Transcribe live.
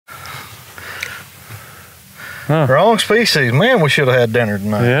Huh. Wrong species. Man, we should have had dinner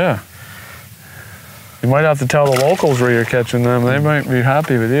tonight. Yeah. You might have to tell the locals where you're catching them. They might be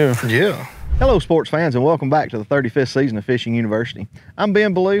happy with you. Yeah. Hello, sports fans, and welcome back to the 35th season of Fishing University. I'm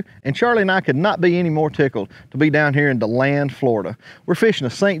Ben Ballou, and Charlie and I could not be any more tickled to be down here in DeLand, Florida. We're fishing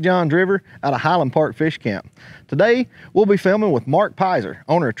the St. Johns River out of Highland Park Fish Camp. Today, we'll be filming with Mark Pizer,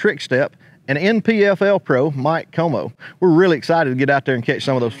 owner of Trickstep, and NPFL pro Mike Como. We're really excited to get out there and catch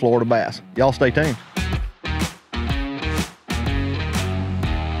some of those Florida bass. Y'all stay tuned.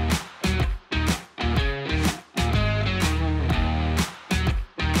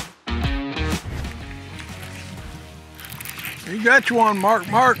 You got you one, Mark.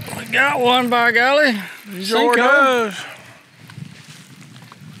 I got one, by golly. You sure does.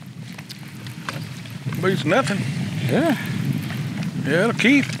 Beats nothing. Yeah. Yeah, it'll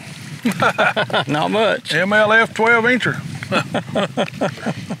keep. Not much. MLF 12-incher.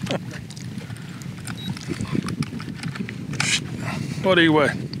 What do you weigh?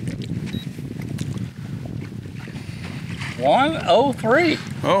 103.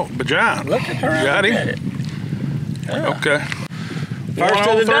 Oh, vagina. Look at her. Got him. At it. Yeah. Okay. First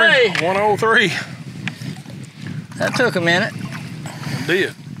of the day. 103. That took a minute. It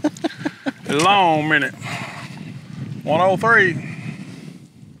did. A long minute. 103.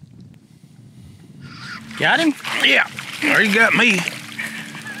 Got him? Yeah. There you got me.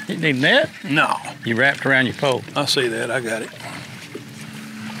 You need net? No. You wrapped around your pole. I see that. I got it.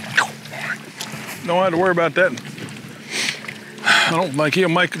 Don't have to worry about that. I don't think he'll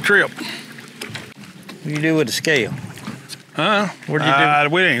make the trip. What do you do with the scale? Huh? What do you do?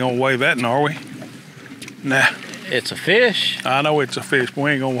 We ain't gonna weigh that, are we? Nah. It's a fish. I know it's a fish, but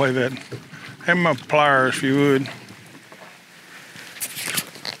we ain't gonna weigh that. Have my pliers if you would.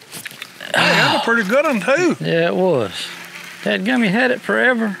 Hey, that's a pretty good one too. Yeah, it was. Dadgum, you had it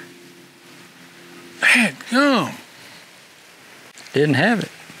forever. Dadgum. Didn't have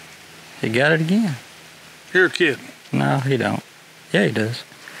it. He got it again. You're kidding. No, he don't. Yeah, he does.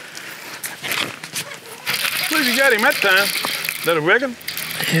 At least you got him that time. Is that a big one?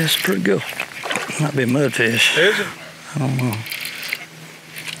 Yeah, it's pretty good. Might be a mudfish. Is it? I don't know.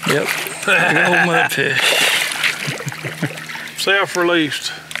 Yep. Big old mudfish.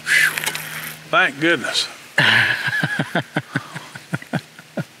 Self-released. Thank goodness.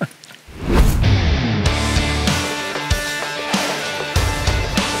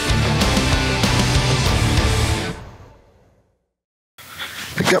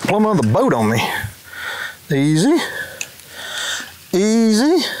 Pick up plumb on the boat on me. Easy.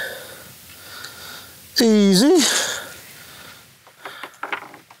 Easy. Easy.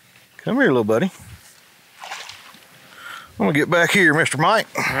 Come here, little buddy. I'm gonna get back here, Mr. Mike.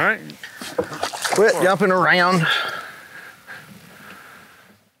 All right. Quit jumping around.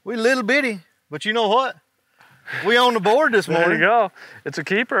 We little bitty, but you know what? We on the board this morning. There you go. It's a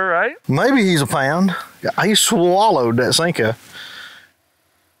keeper, right? Maybe he's a pound. He swallowed that sinker.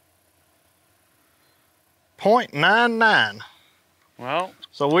 0.99. Well.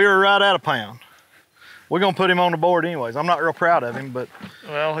 So we were right at a pound. We're gonna put him on the board anyways. I'm not real proud of him, but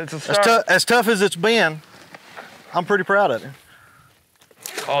Well, it's a start. as tough as it's been, I'm pretty proud of him.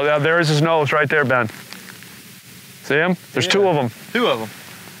 Oh, yeah, there's his nose right there, Ben. See him? There's two of them. Two of them.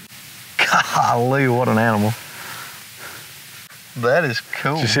 Golly, what an animal. That is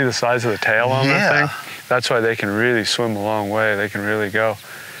cool. Did you see the size of the tail on that Yeah. thing? That's why they can really swim a long way. They can really go.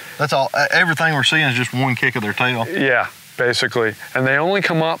 That's all. Everything we're seeing is just one kick of their tail. Yeah, basically. And they only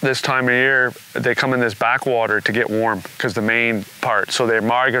come up this time of year. They come in this backwater to get warm because the main part. So they're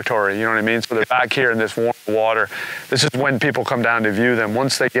migratory, you know what I mean? So they're back here in this warm water. This is when people come down to view them.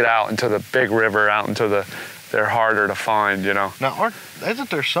 Once they get out into the big river, out into they're harder to find, you know. Now, isn't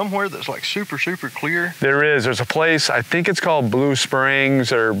there somewhere that's like super, super clear? There is. There's a place, I think it's called Blue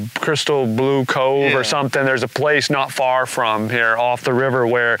Springs or Crystal Blue Cove or something. There's a place not far from here off the river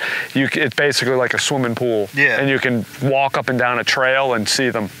where it's basically like a swimming pool. Yeah. And you can walk up and down a trail and see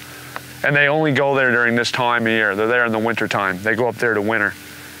them. And they only go there during this time of year. They're there in the winter time. They go up there to winter.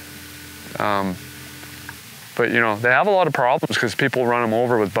 But you know, they have a lot of problems because people run them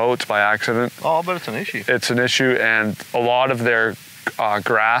over with boats by accident. Oh, but it's an issue. It's an issue, and a lot of their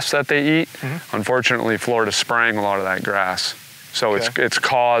grass that they eat, unfortunately, Florida's spraying a lot of that grass. So it's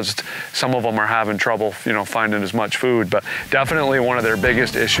caused, some of them are having trouble, you know, finding as much food, but definitely one of their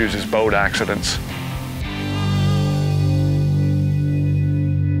biggest issues is boat accidents.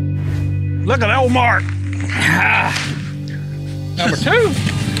 Look at that old Mark. Number two.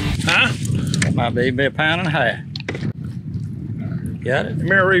 Huh? That might be a pound and a half. Got it?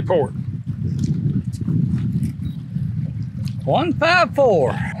 Mirror report.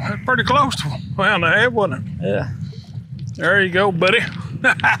 154. That's pretty close to pound and a half, wasn't it? Yeah. There you go, buddy.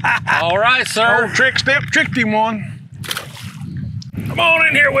 All right, sir. Old Trickstep tricked him one. Come on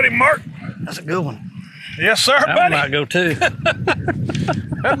in here with him, Mark. That's a good one. Yes, sir, That one buddy. might go too.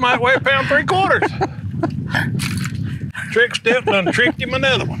 That might weigh 1.75 pounds. Trickstep done tricked him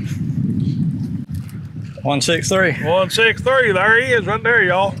another one. 163. 163, there he is right there,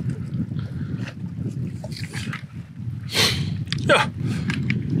 y'all. Yeah.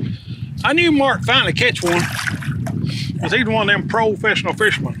 I knew Mark finally catch one, because he's one of them professional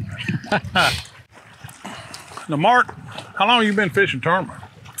fishermen. Now, Mark, how long you been fishing tournament?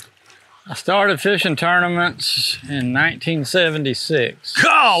 I started fishing tournaments in 1976.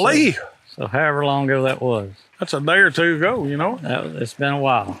 Golly! So however long ago that was. That's a day or two ago, you know? It's been a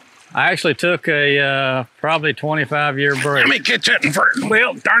while. I actually took a probably 25-year break. Let me catch that in first.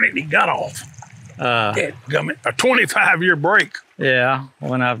 Well, darn it, he got off. Gummit, a 25-year break. Yeah,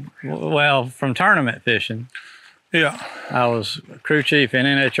 well, from tournament fishing. Yeah. I was crew chief in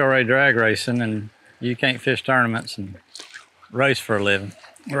NHRA drag racing, and you can't fish tournaments and race for a living.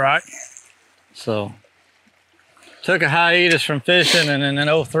 Right. So took a hiatus from fishing, and then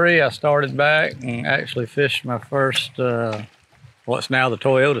in 03 I started back and actually fished my first what's now the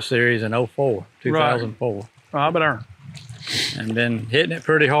Toyota series in 2004. Right. I better. And been hitting it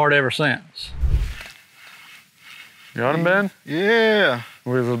pretty hard ever since. Got him, Ben? Yeah.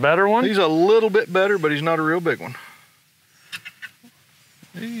 With a better one? He's a little bit better, but he's not a real big one.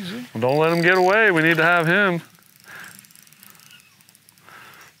 Easy. Well, don't let him get away. We need to have him.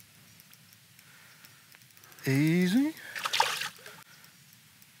 Easy.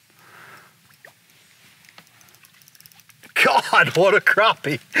 God, what a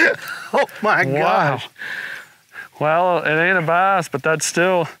crappie. Oh my gosh. Well, it ain't a bass, but that's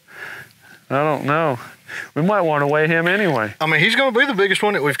still, I don't know. We might want to weigh him anyway. I mean, he's going to be the biggest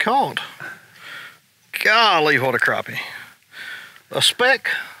one that we've caught. Golly, what a crappie. A speck,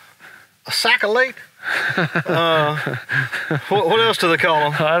 a sac-a-lake. What else do they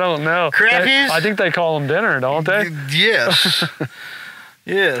call them? I don't know. Crappies? I think they call them dinner, don't they? Yes.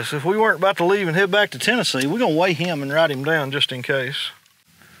 Yes, if we weren't about to leave and head back to Tennessee, we're going to weigh him and write him down just in case.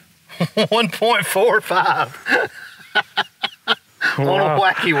 1.45 on a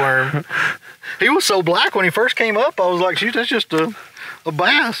wacky worm. He was so black when he first came up, I was like, shoot, that's just a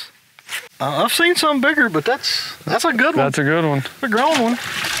bass. I've seen some bigger, but that's a good one. That's a good one. It's a grown one.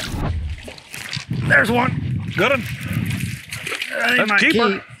 There's one. Good one. That's a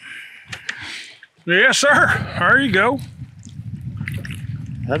keeper. Yes, sir. There you go.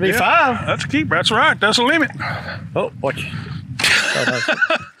 That'd be 5. That's a keeper. That's right. That's a limit. Oh, watch.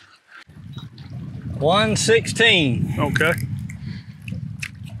 116. Okay.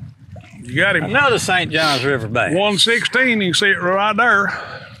 You got him. Another St. Johns River bass. 116. You can see it right there.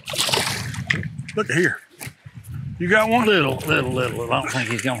 Look at here. You got one? Little. I don't think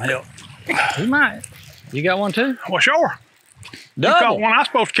he's gonna help. He might. You got one too? Well, sure. You caught one. I was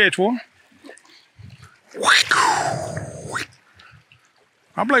supposed to catch one.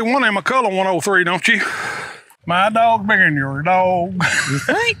 I believe one of them a color 103, don't you? My dog's bigger than your dog. You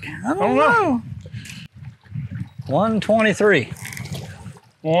think? I don't know. 123.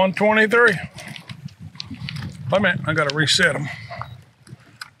 123. Wait a minute, I gotta reset them.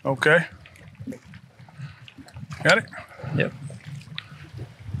 Okay. Got it? Yep.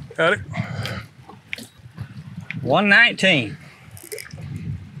 Got it? 119.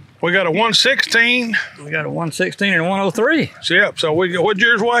 We got a 116. We got a 116 and a 103. Yep, so what'd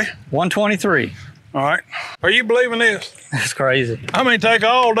yours weigh? 123. All right. Are you believing this? That's crazy. I mean, take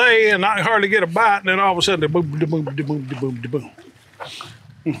all day and not hardly get a bite, and then all of a sudden, boom, da boom, da boom, da boom, da boom.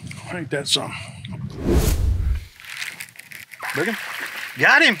 Ain't that something? Big one.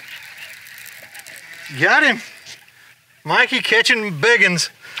 Got him. Got him. Mikey catching biggins.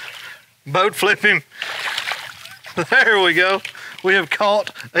 Boat flip him. There we go. We have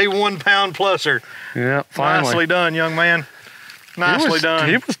caught a 1 pound pluser. Yeah, finally. Nicely done, young man. Nicely done.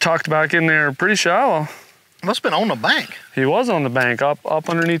 He was tucked back in there pretty shallow. Must have been on the bank. He was on the bank, up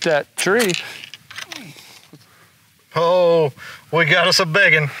underneath that tree. Oh, we got us a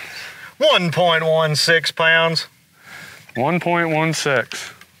biggin. 1.16 pounds.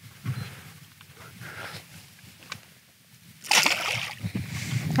 1.16.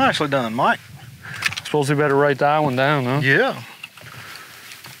 Nicely done, Mike. Suppose we better write that one down, huh? Yeah.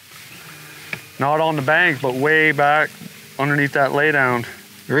 Not on the bank, but way back underneath that laydown.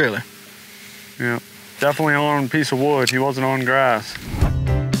 Really? Yeah. Definitely on a piece of wood. He wasn't on grass.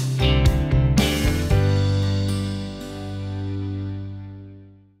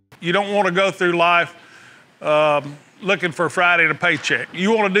 You don't want to go through life looking for Friday and a paycheck.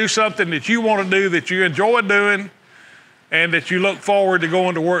 You want to do something that you want to do, that you enjoy doing, and that you look forward to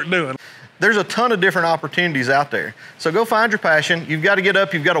going to work doing. There's a ton of different opportunities out there. So go find your passion. You've got to get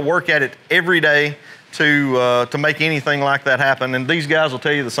up, you've got to work at it every day to make anything like that happen. And these guys will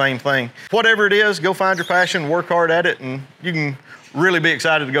tell you the same thing. Whatever it is, go find your passion, work hard at it, and you can really be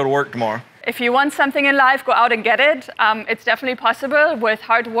excited to go to work tomorrow. If you want something in life, go out and get it. It's definitely possible with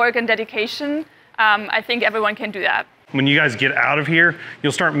hard work and dedication. I think everyone can do that. When you guys get out of here,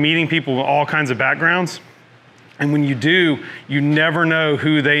 you'll start meeting people with all kinds of backgrounds. And when you do, you never know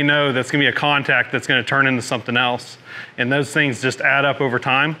who they know that's gonna be a contact that's gonna turn into something else. And those things just add up over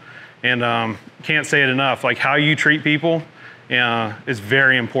time. And can't say it enough, like how you treat people is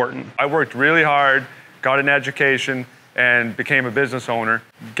very important. I worked really hard, got an education, and became a business owner.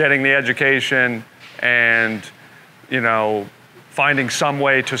 Getting the education and, you know, finding some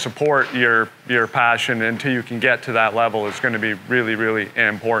way to support your passion until you can get to that level is going to be really, really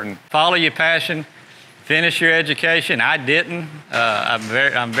important. Follow your passion, finish your education. I didn't.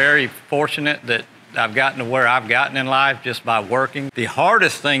 I'm very fortunate that I've gotten to where I've gotten in life just by working. The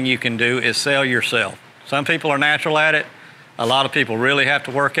hardest thing you can do is sell yourself. Some people are natural at it. A lot of people really have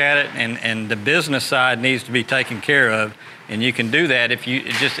to work at it, and the business side needs to be taken care of. And you can do that if you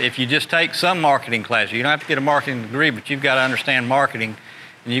just take some marketing class. You don't have to get a marketing degree, but you've got to understand marketing,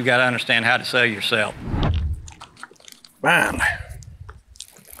 and you've got to understand how to sell yourself. Finally.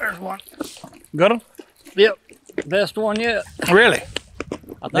 There's one. Got him? Yep, best one yet. Really?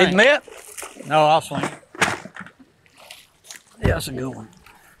 I think. Need net? No, I'll swing it. Yeah, that's a good one.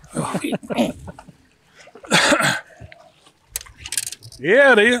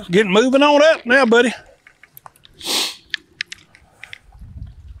 Yeah, it is. Getting moving on up now, buddy.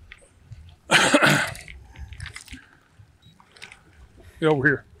 Get over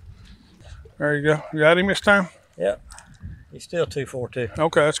here. There you go. You got him this time? Yep. He's still 242.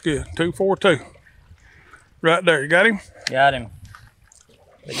 Okay, that's good. 242. Right there. You got him? Got him.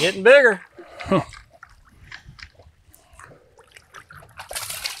 They're getting bigger. Huh.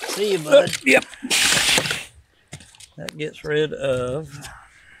 See you, bud. Yep. That gets rid of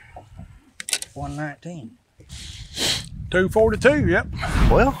 119. 242, yep.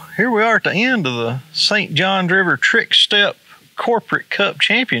 Well, here we are at the end of the St. Johns River Trickstep Corporate Cup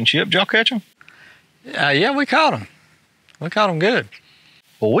Championship. Did y'all catch them? Yeah, we caught them. We caught them good.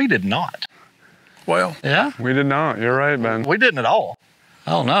 Well, we did not. Well, Yeah? We did not. You're right, Ben. We didn't at all.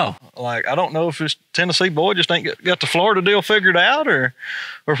 Oh, no. Like, I don't know if this Tennessee boy just ain't got the Florida deal figured out or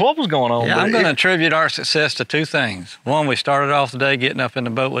what was going on. Yeah, but I'm going to attribute our success to two things. One, we started off the day getting up in the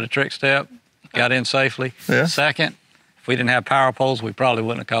boat with a trick step, got in safely. Yeah. Second, if we didn't have power poles, we probably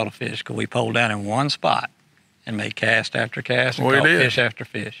wouldn't have caught a fish because we poled down in one spot and made cast after cast and caught fish after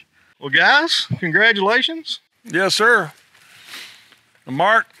fish. Well, guys, congratulations. yes, sir.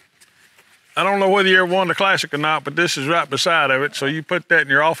 Mark, I don't know whether you ever won the Classic or not, but this is right beside of it. So you put that in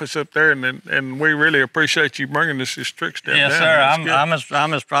your office up there, and we really appreciate you bringing us this trick step. Yes, sir.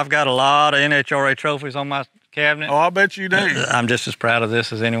 I've got a lot of NHRA trophies on my cabinet. Oh, I bet you do. I'm just as proud of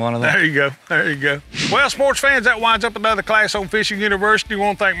this as any one of them. There you go. There you go. Well, sports fans, that winds up another class on Fishing University. We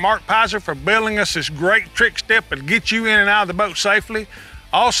want to thank Mark Pizer for building us this great trick step and get you in and out of the boat safely.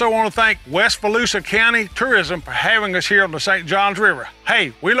 Also want to thank West Volusia County Tourism for having us here on the St. Johns River.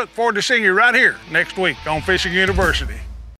 Hey, we look forward to seeing you right here next week on Fishing University.